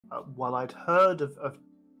while I'd heard of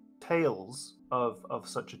tales of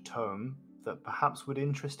such a tome that perhaps would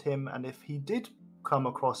interest him, and if he did come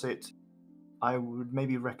across it, I would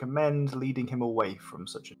maybe recommend leading him away from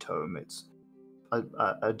such a tome. It's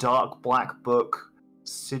a dark black book,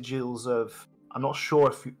 sigils of, I'm not sure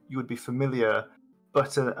if you would be familiar,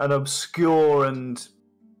 but an obscure and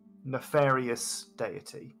nefarious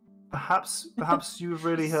deity. Perhaps you've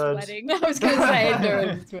really heard. Sweating. I was going to say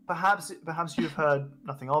no. Perhaps you've heard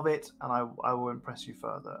nothing of it, and I will impress you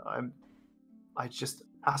further. I just,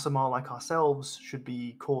 Asimar like ourselves should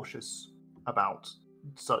be cautious about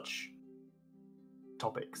such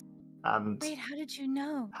topics. And wait, how did you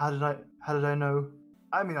know? How did I know?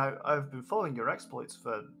 I mean, I've been following your exploits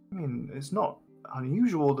for. I mean, it's not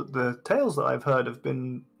unusual that the tales that I've heard have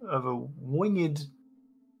been of a winged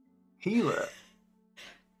healer.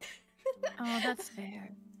 Oh, that's fair.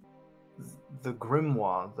 The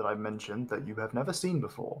grimoire that I mentioned that you have never seen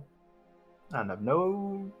before and have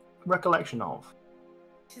no recollection of.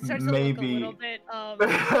 She starts to look a little bit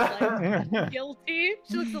like, guilty.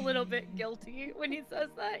 She looks a little bit guilty when he says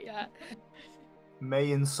that, yeah.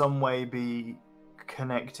 May in some way be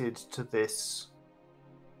connected to this,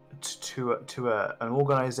 to an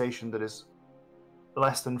organization that is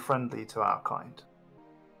less than friendly to our kind.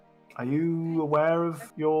 Are you aware of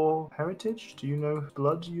your heritage? Do you know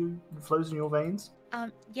blood flows in your veins?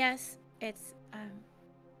 Yes, it's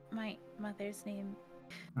my mother's name.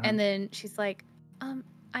 Mm-hmm. And then she's like,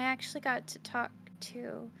 I actually got to talk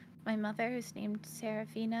to my mother, who's named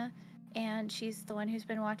Serafina, and she's the one who's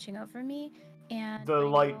been watching over me. And the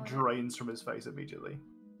light drains from his face immediately.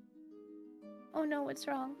 Oh no, what's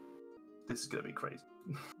wrong? This is gonna be crazy.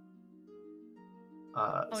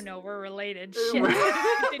 Oh no, we're related. Shit.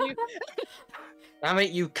 Damn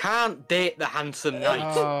it, you can't date the handsome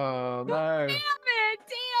knight. Oh no. Damn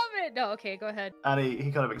it. No, okay, go ahead. And he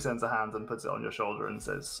kind of extends a hand and puts it on your shoulder and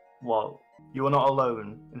says, well, you are not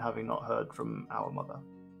alone in having not heard from our mother.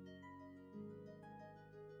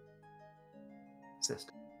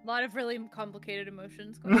 Sister. A lot of really complicated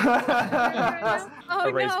emotions going on right now. Oh,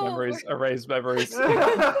 erase no. memories. Erase memories. So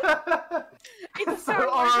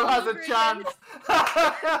Oro has a chance.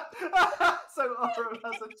 So Oro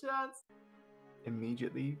has a chance.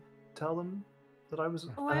 Immediately tell them that I was.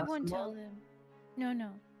 Oh, I won't tell them. No.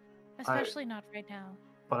 Especially not right now.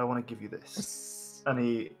 But I want to give you this. And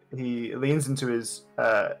he leans into his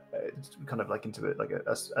kind of like into it like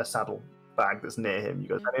a saddle bag that's near him. You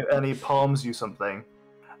go, and he palms you something.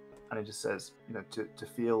 And it just says, you know, to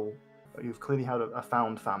feel you've clearly had a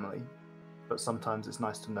found family, but sometimes it's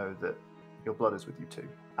nice to know that your blood is with you too.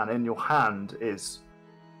 And in your hand is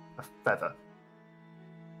a feather.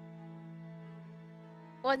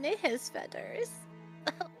 One of his feathers.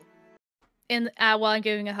 And while I'm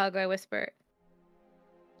giving a hug, I whisper,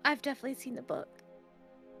 I've definitely seen the book.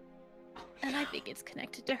 And I think it's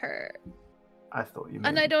connected to her. I thought you meant...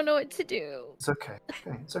 And I don't know what to do. It's okay.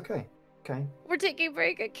 It's okay. Okay. We're taking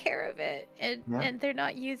very good care of it, and they're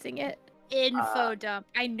not using it. Info dump.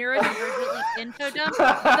 I neurodivergently info dump.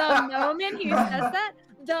 The moment he says that,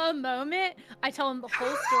 the moment I tell him the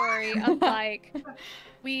whole story of like,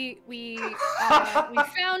 we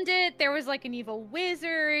found it. There was like an evil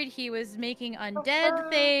wizard. He was making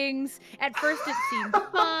undead things. At first it seemed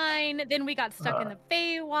fine. Then we got stuck in the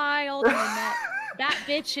Feywild and we met that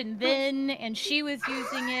bitch and she was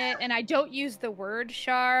using it. And I don't use the word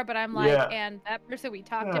Shar, but I'm like, and that person we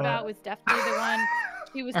talked about was definitely the one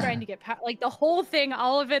he was trying to get like the whole thing,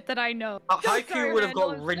 all of it that I know. Haiku would have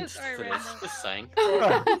got rinsed for this, just saying.